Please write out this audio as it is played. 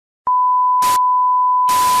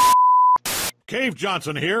Cave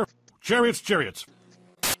Johnson here. Chariots.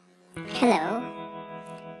 Hello.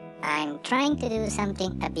 I'm trying to do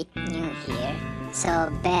something a bit new here, so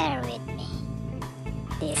bear with me.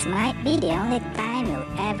 This might be the only time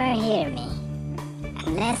you'll ever hear me,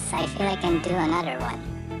 unless I feel I can do another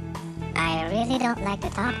one. I really don't like to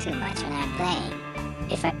talk too much when I'm playing.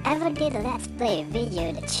 If I ever did a Let's Play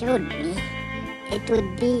video that showed me, it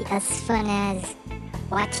would be as fun as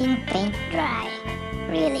watching paint dry,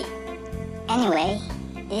 really. Anyway,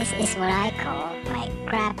 this is what I call my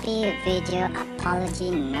crappy video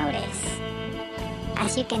apology notice.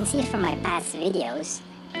 As you can see from my past videos,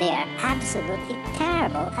 they are absolutely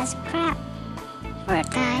terrible as crap. For a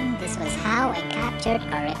time, this was how I captured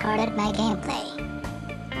or recorded my gameplay.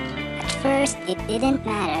 At first, it didn't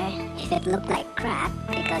matter if it looked like crap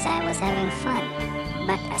because I was having fun.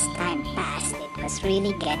 But as time passed, it was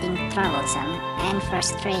really getting troublesome and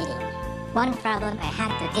frustrating. One problem I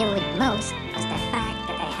had to deal with most was the fact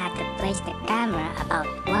that I had to place the camera about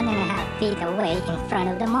 1.5 feet away in front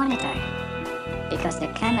of the monitor, because the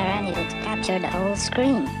camera needed to capture the whole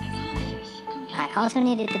screen. I also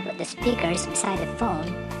needed to put the speakers beside the phone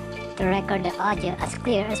to record the audio as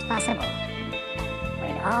clear as possible.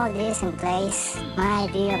 With all this in place, my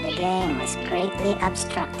view of the game was greatly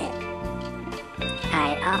obstructed.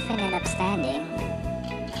 I often end up standing,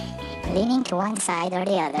 leaning to one side or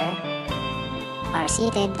the other, or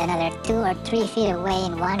seated another 2 or 3 feet away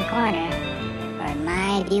in one corner, where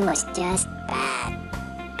my view was just bad.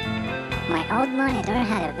 My old monitor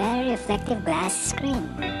had a very reflective glass screen.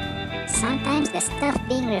 Sometimes the stuff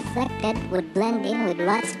being reflected would blend in with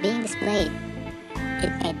what's being displayed.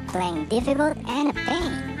 It made playing difficult and a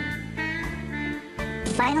pain.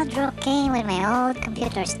 The final draw came when my old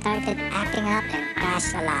computer started acting up and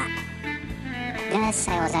crashed a lot. Thus,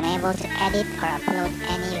 I was unable to edit or upload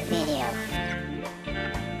any video.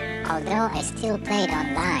 Although I still played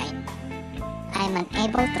online, I'm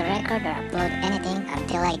unable to record or upload anything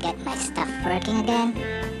until I get my stuff working again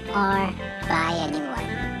or buy a new one.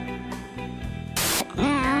 But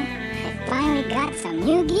now, I finally got some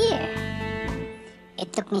new gear.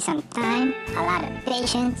 It took me some time, a lot of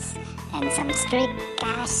patience, and some strict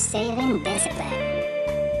cash-saving discipline.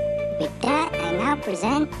 With that, I now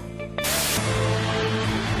present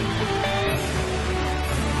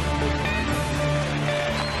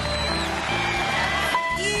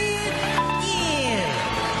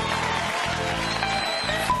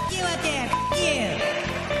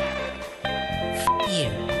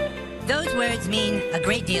Those words mean a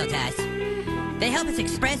great deal to us. They help us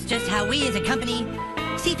express just how we as a company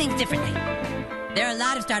see things differently. There are a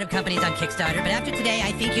lot of startup companies on Kickstarter, but after today,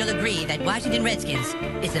 I think you'll agree that Washington Redskins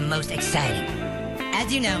is the most exciting.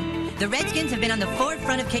 As you know, the Redskins have been on the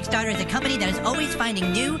forefront of Kickstarter as a company that is always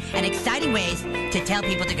finding new and exciting ways to tell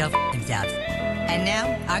people to go f*** themselves. And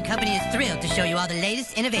now, our company is thrilled to show you all the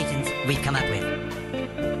latest innovations we've come up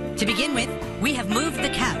with. To begin with, we have moved the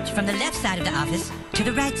couch from the left side of the office to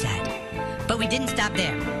the right side. But we didn't stop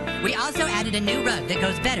there. We also added a new rug that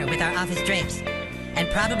goes better with our office drapes. And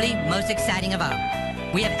probably most exciting of all,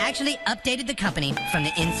 we have actually updated the company from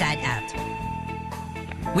the inside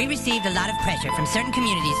out. We received a lot of pressure from certain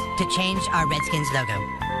communities to change our Redskins logo.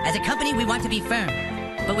 As a company, we want to be firm,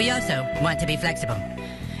 but we also want to be flexible.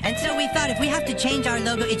 And so we thought if we have to change our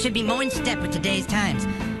logo, it should be more in step with today's times,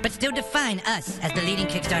 but still define us as the leading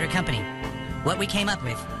Kickstarter company. What we came up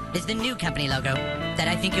with is the new company logo that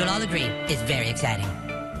I think you'll all agree is very exciting.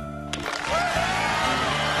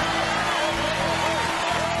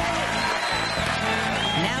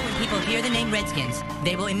 Now when people hear the name Redskins,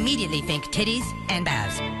 they will immediately think titties and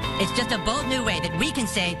bows. It's just a bold new way that we can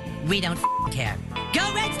say we don't care.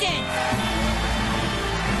 Go Redskins!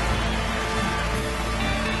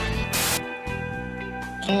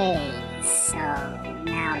 Okay, so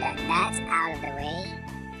now that that's out of the way,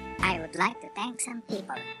 I would like to thank some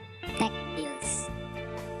people. Tech Bills,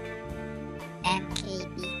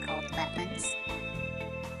 Mkbcult Weapons,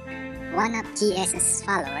 one of GS's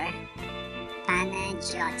follower,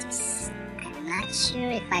 PANAGIOTIS, I'm not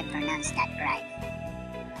sure if I pronounced that right,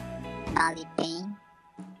 Bali Payne,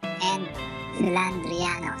 and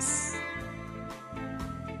Philandrianos.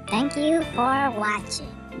 Thank you for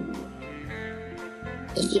watching.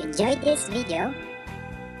 If you enjoyed this video,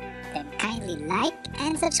 then kindly like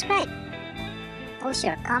and subscribe. Post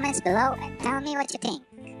your comments below and tell me what you think.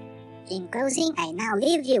 In closing, I now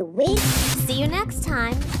leave you with... See you next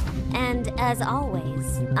time. And as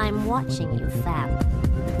always, I'm watching you,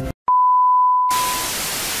 F.O.B.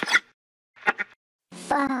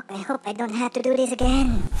 Fuck, I hope I don't have to do this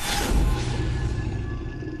again.